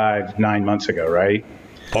N95 9 months ago, right?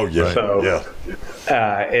 Oh, yeah. So,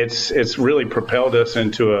 it's really propelled us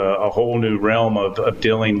into a whole new realm of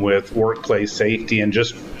dealing with workplace safety, and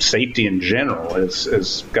just safety in general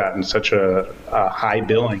has gotten such a high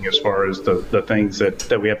billing as far as the things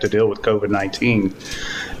that we have to deal with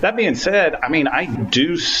COVID-19. That being said, I mean, I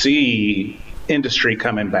do see industry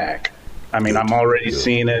coming back. I mean, I'm already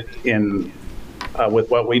seeing it in with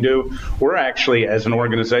what we do. We're actually, as an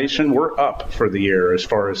organization, we're up for the year as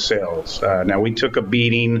far as sales. Now, we took a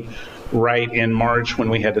beating right in March when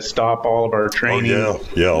we had to stop all of our training. All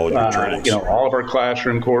your trainings. All of our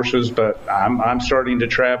classroom courses. But I'm starting to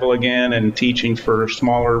travel again and teaching for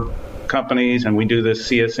smaller companies, and we do this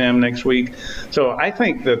CSM next week. So I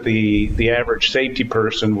think that the average safety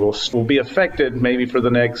person will be affected maybe for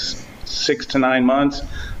the next 6 to 9 months.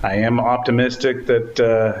 I am optimistic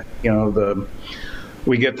that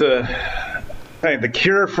we get the the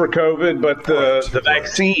cure for COVID, but the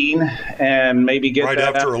vaccine, and maybe get right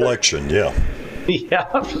that after election. Yeah.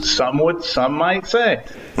 Yeah, some might say,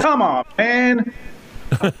 "Come on, man."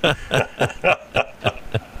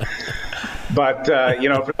 But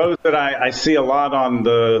for those that I see a lot on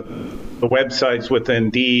the websites with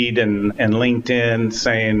Indeed and LinkedIn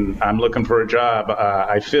saying, I'm looking for a job,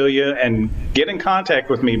 I feel you, and get in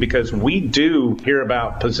contact with me, because we do hear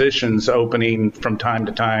about positions opening from time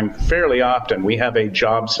to time fairly often. We have a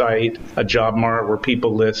job site, a job mart, where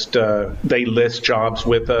people list jobs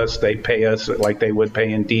with us. They pay us like they would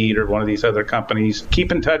pay Indeed or one of these other companies.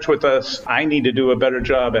 Keep in touch with us. I need to do a better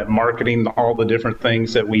job at marketing all the different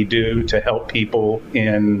things that we do to help people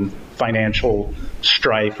in financial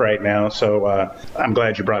strife right now. So I'm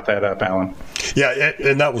glad you brought that up, Alan. Yeah,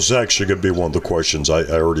 and that was actually going to be one of the questions I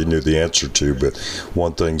already knew the answer to, but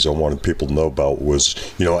one things I wanted people to know about was,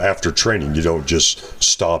 after training, you don't just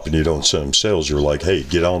stop and you don't send them sales. You're like, hey,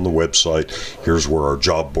 get on the website. Here's where our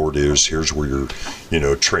job board is. Here's where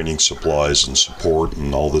your, training supplies and support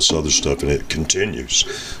and all this other stuff, and it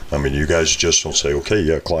continues. I mean, you guys just don't say, okay,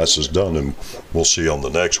 yeah, class is done, and we'll see you on the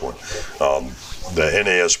next one. The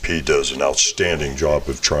NASP does an outstanding job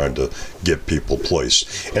of trying to get people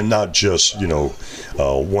placed, and not just,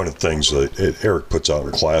 one of the things that Eric puts out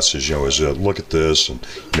in classes, is look at this and,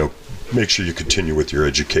 make sure you continue with your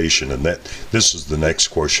education. And this is the next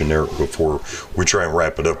question, Eric, before we try and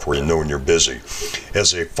wrap it up for you, knowing you're busy.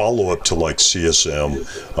 As a follow-up to like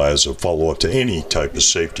CSM, as a follow-up to any type of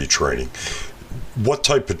safety training, what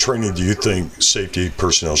type of training do you think safety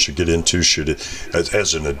personnel should get into?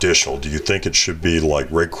 As an additional, do you think it should be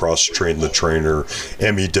like Red Cross Train the Trainer,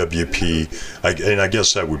 MEWP? And I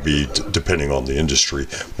guess that would be depending on the industry.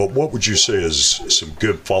 But what would you say is some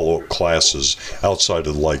good follow-up classes outside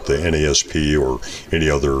of like the NASP or any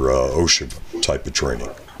other OSHA type of training?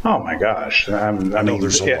 Oh my gosh! I know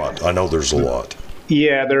there's a lot. I know there's a lot.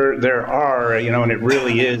 Yeah, there are, and it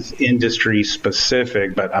really is industry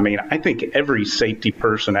specific. But I think every safety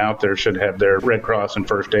person out there should have their Red Cross and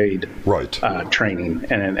first aid training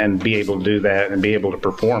and be able to do that and be able to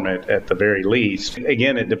perform it at the very least.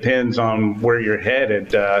 Again, it depends on where you're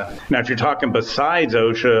headed. Now, if you're talking besides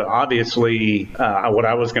OSHA, obviously, what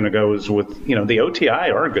I was going to go is with, the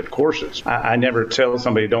OTI are good courses. I never tell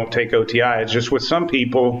somebody don't take OTI. It's just with some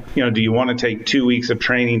people, do you want to take 2 weeks of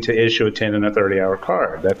training to issue a 10 and a 30-hour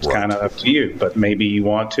card? That's kind of up to you, but maybe you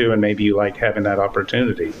want to, and maybe you like having that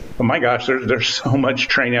opportunity. Oh my gosh, there's so much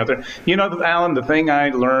training out there. Alan, the thing I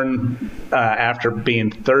learned after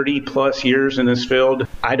being 30 plus years in this field,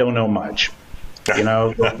 I don't know much.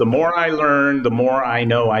 The more I learn, the more I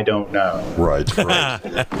know I don't know. Right.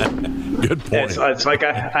 Good point. It's like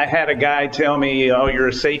I had a guy tell me, oh, you're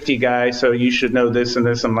a safety guy, so you should know this and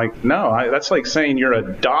this. I'm like, no, that's like saying you're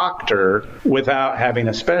a doctor without having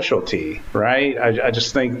a specialty, right? I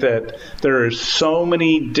just think that there are so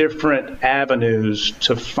many different avenues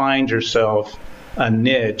to find yourself a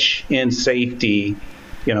niche in safety.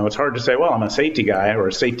 It's hard to say, well, I'm a safety guy or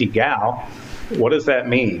a safety gal. What does that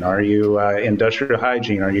mean? Are you industrial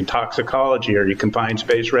hygiene? Are you toxicology? Are you confined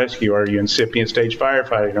space rescue? Are you incipient stage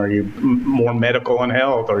firefighting? Are you more medical and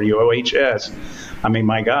health? Are you OHS?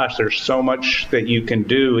 My gosh, there's so much that you can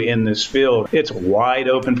do in this field. It's wide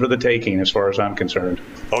open for the taking as far as I'm concerned.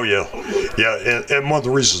 Oh, yeah. Yeah, and one of the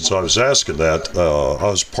reasons I was asking that, I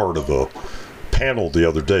was part of a panel the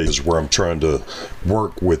other day is where I'm trying to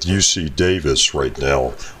work with UC Davis right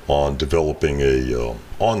now on developing a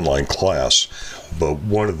online class. But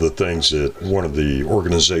one of the things that one of the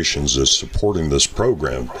organizations that's supporting this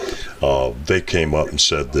program, they came up and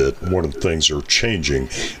said that one of the things they're changing,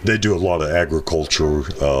 they do a lot of agriculture,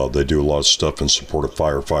 they do a lot of stuff in support of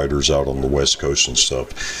firefighters out on the West Coast and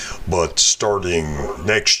stuff. But starting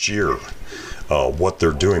next year, what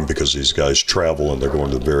they're doing, because these guys travel and they're going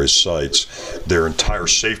to the various sites, their entire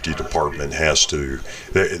safety department has to,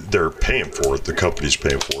 they're paying for it, the company's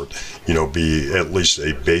paying for it, be at least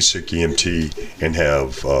a basic EMT and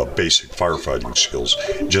have basic firefighting skills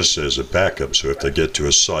just as a backup. So if they get to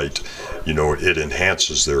a site, it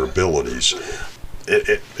enhances their abilities.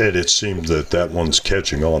 It seemed that one's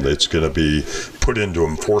catching on. It's going to be put into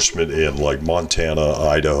enforcement in like Montana,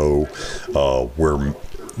 Idaho, where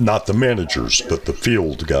not the managers, but the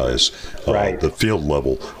field guys, the field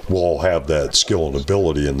level will all have that skill and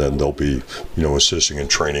ability, and then they'll be, assisting and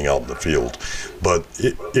training out in the field. But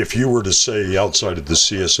if you were to say outside of the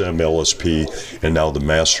CSM, LSP, and now the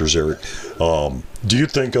Masters, Eric, do you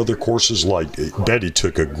think other courses, like Betty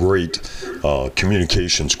took a great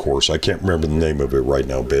communications course? I can't remember the name of it right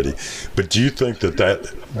now, Betty. But do you think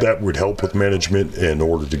that would help with management in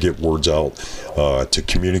order to get words out, to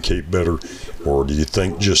communicate better? Or do you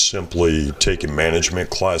think just simply taking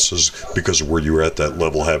management classes because of where you were at that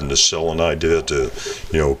level, having to sell an idea to,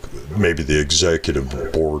 maybe the executive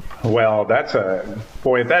board? Well, that's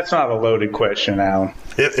not a loaded question, Alan.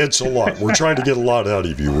 It's a lot. We're trying to get a lot out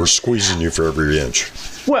of you. We're squeezing you for every inch.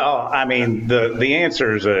 Well, I mean, the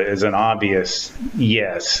answer is an obvious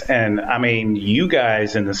yes. And I mean, you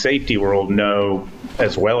guys in the safety world know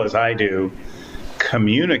as well as I do,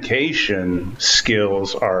 communication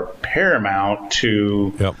skills are paramount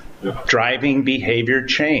to driving behavior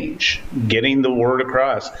change, getting the word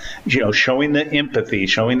across, showing the empathy,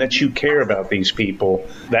 showing that you care about these people,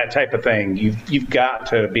 that type of thing. You've got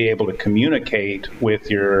to be able to communicate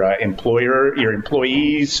with your employer, your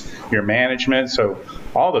employees, your management. So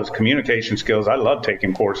all those communication skills, I love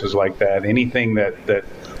taking courses like that. Anything that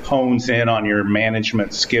hones in on your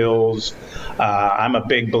management skills. I'm a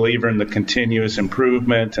big believer in the continuous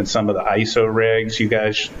improvement and some of the ISO regs. You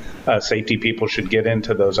guys, safety people, should get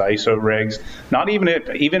into those ISO regs. Not even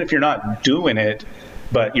if you're not doing it,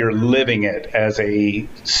 but you're living it as a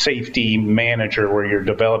safety manager, where you're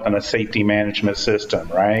developing a safety management system,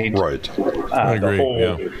 right? Right. I agree. The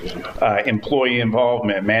whole employee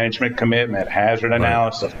involvement, management commitment, hazard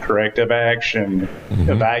analysis, corrective action,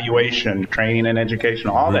 evaluation, training and education,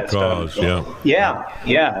 all that stuff. Yeah.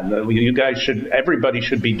 You guys everybody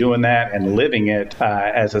should be doing that and living it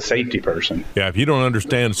as a safety person. Yeah, if you don't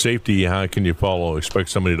understand safety, how can you expect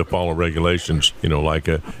somebody to follow regulations?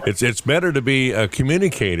 It's better to be a communicator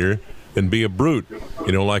than be a brute,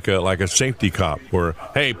 like a safety cop, where,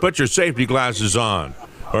 hey, put your safety glasses on,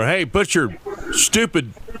 or hey, put your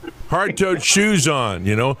stupid hard-toed shoes on.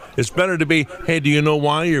 It's better to be, hey, do you know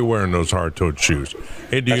why you're wearing those hard-toed shoes?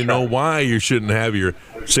 Hey, do you know why you shouldn't have your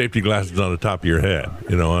safety glasses on the top of your head?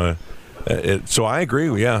 So I agree.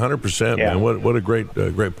 100%. Yeah. Man. What a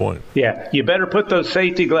great point. Yeah, you better put those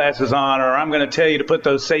safety glasses on, or I'm going to tell you to put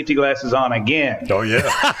those safety glasses on again. Oh yeah.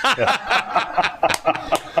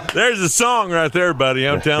 There's a song right there, buddy.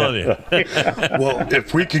 I'm telling you. Well,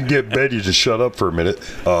 if we can get Betty to shut up for a minute.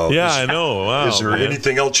 I know. Wow, is there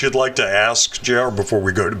anything else you'd like to ask, JR, before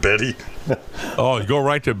we go to Betty? Oh, go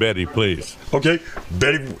right to Betty, please. Okay,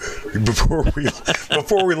 Betty. Before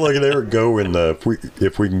we let Eric go, and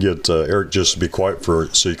if we can get Eric just to be quiet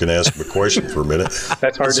so you can ask him a question for a minute.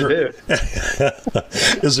 That's hard to do.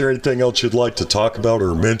 Is there anything else you'd like to talk about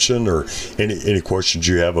or mention, or any questions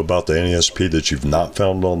you have about the NASP that you've not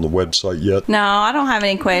found on the website yet? No, I don't have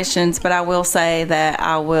any questions, but I will say that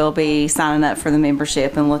I will be signing up for the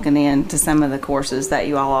membership and looking into some of the courses that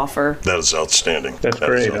you all offer. That is outstanding. That's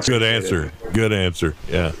great. Good answer. Good answer.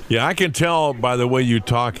 Yeah. I can tell by the way you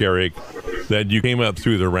talk, Eric, that you came up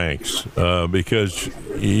through the ranks, because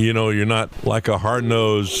you're not like a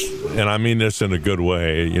hard-nosed, and I mean this in a good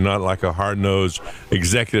way, you're not like a hard-nosed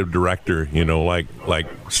executive director, like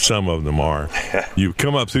some of them are. You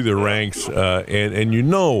come up through the ranks, and you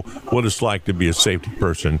know what it's like to be a safety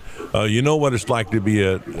person. You know what it's like to be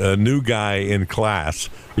a new guy in class.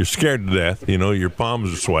 You're scared to death. Your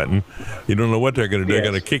palms are sweating. You don't know what they're going to do. They're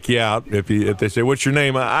going to kick you out if they say, "What's your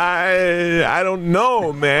name?" I don't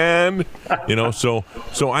know, man. So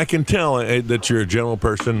I can tell that you're a gentle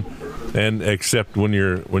person, and except when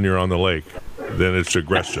you're on the lake, then it's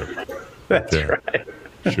aggressive. That's right.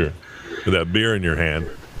 Sure. With that beer in your hand,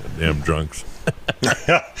 damn drunks.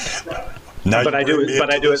 But I do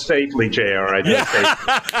it safely, JR. I do it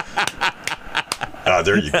safely.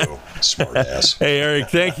 There you go. Smart ass. Hey, Eric,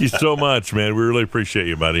 thank you so much, man. We really appreciate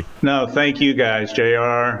you, buddy. No, thank you guys, JR,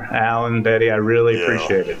 Alan, Betty. I really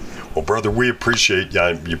appreciate it. Well, brother, we appreciate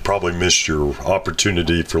you probably missed your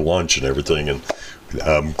opportunity for lunch and everything, and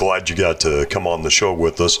I'm glad you got to come on the show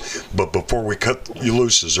with us. But before we cut you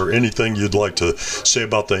loose, is there anything you'd like to say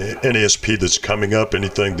about the NASP that's coming up?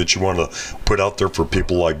 Anything that you want to put out there for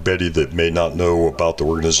people like Betty that may not know about the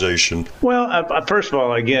organization? Well, first of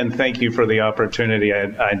all, again, thank you for the opportunity.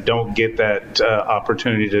 I don't get that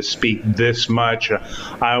opportunity to speak this much.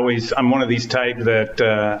 I'm one of these type that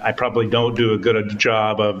I probably don't do a good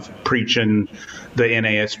job of preaching the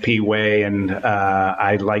NASP way, and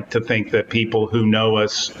I like to think that people who know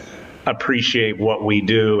us appreciate what we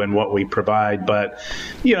do and what we provide. But,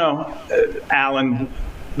 Alan,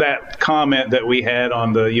 that comment that we had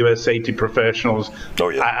on the U.S. safety professionals,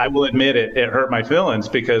 I will admit it hurt my feelings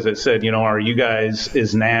because it said, are you guys,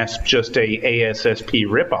 is NASP just a ASSP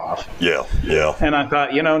ripoff? Yeah. And I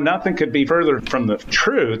thought, nothing could be further from the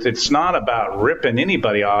truth. It's not about ripping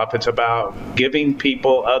anybody off. It's about giving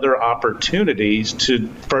people other opportunities to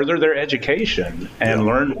further their education and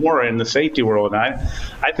learn more in the safety world. And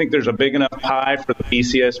I think there's a big enough pie for the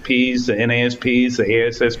BCSPs, the NASPs, the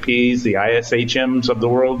ASSPs, the ISHMs of the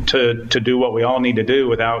world to do what we all need to do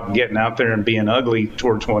without getting out there and being ugly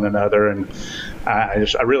towards one another. And I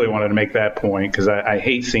really wanted to make that point because I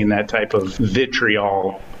hate seeing that type of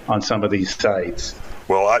vitriol on some of these sites.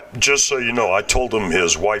 Well, just so you know, I told him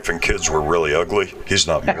his wife and kids were really ugly. He's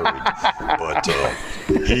not married, but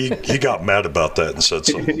he got mad about that and said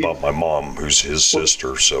something about my mom, who's his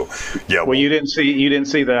sister. So, yeah. Well, you didn't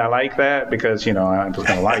see that I like that because I'm just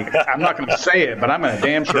gonna like. I'm not gonna say it, but I'm gonna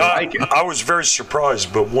damn sure like it. I was very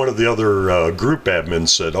surprised, but one of the other group admins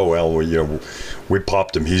said, "Oh, well, we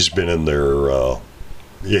popped him. He's been in there."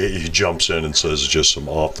 He jumps in and says just some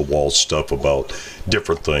off-the-wall stuff about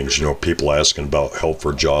different things. People asking about help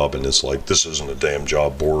for a job, and it's like, this isn't a damn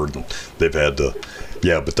job board. And they've had to,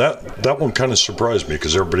 but that one kind of surprised me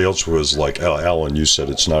because everybody else was like, Alan, you said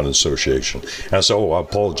it's not an association. And I said, I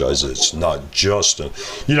apologize. It's not just and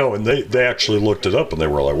they actually looked it up, and they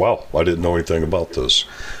were like, wow, I didn't know anything about this.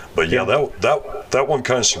 But that one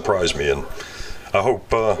kind of surprised me, and I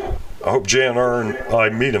hope JNR and I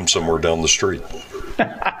meet him somewhere down the street.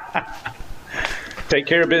 Take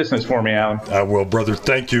care of business for me, Alan. I will, brother.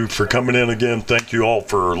 Thank you for coming in again. Thank you all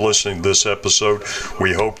for listening to this episode.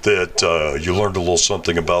 We hope that you learned a little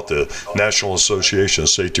something about the National Association of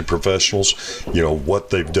Safety Professionals, what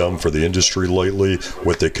they've done for the industry lately,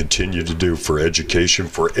 what they continue to do for education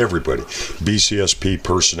for everybody. BCSP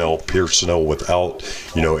personnel without,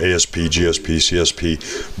 ASP, GSP,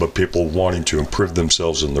 CSP, but people wanting to improve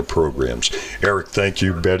themselves in their programs. Eric, thank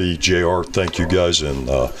you. Betty, JR, thank you guys, and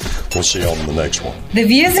we'll see you on the next one. The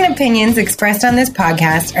views and opinions expressed on this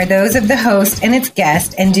podcast are those of the host and its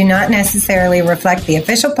guest and do not necessarily reflect the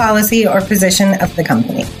official policy or position of the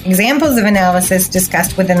company. Examples of analysis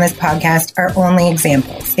discussed within this podcast are only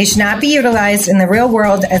examples. They should not be utilized in the real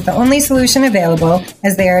world as the only solution available,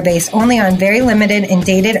 as they are based only on very limited and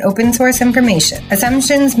dated open source information.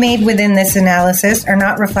 Assumptions made within this analysis are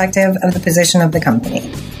not reflective of the position of the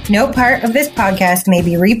company. No part of this podcast may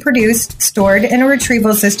be reproduced, stored in a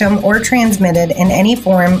retrieval system, or transmitted in any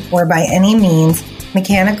form or by any means,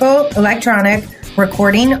 mechanical, electronic,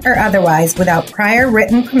 recording, or otherwise, without prior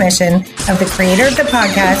written permission of the creator of the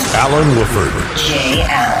podcast, Alan Woodford. J.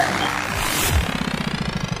 Allen.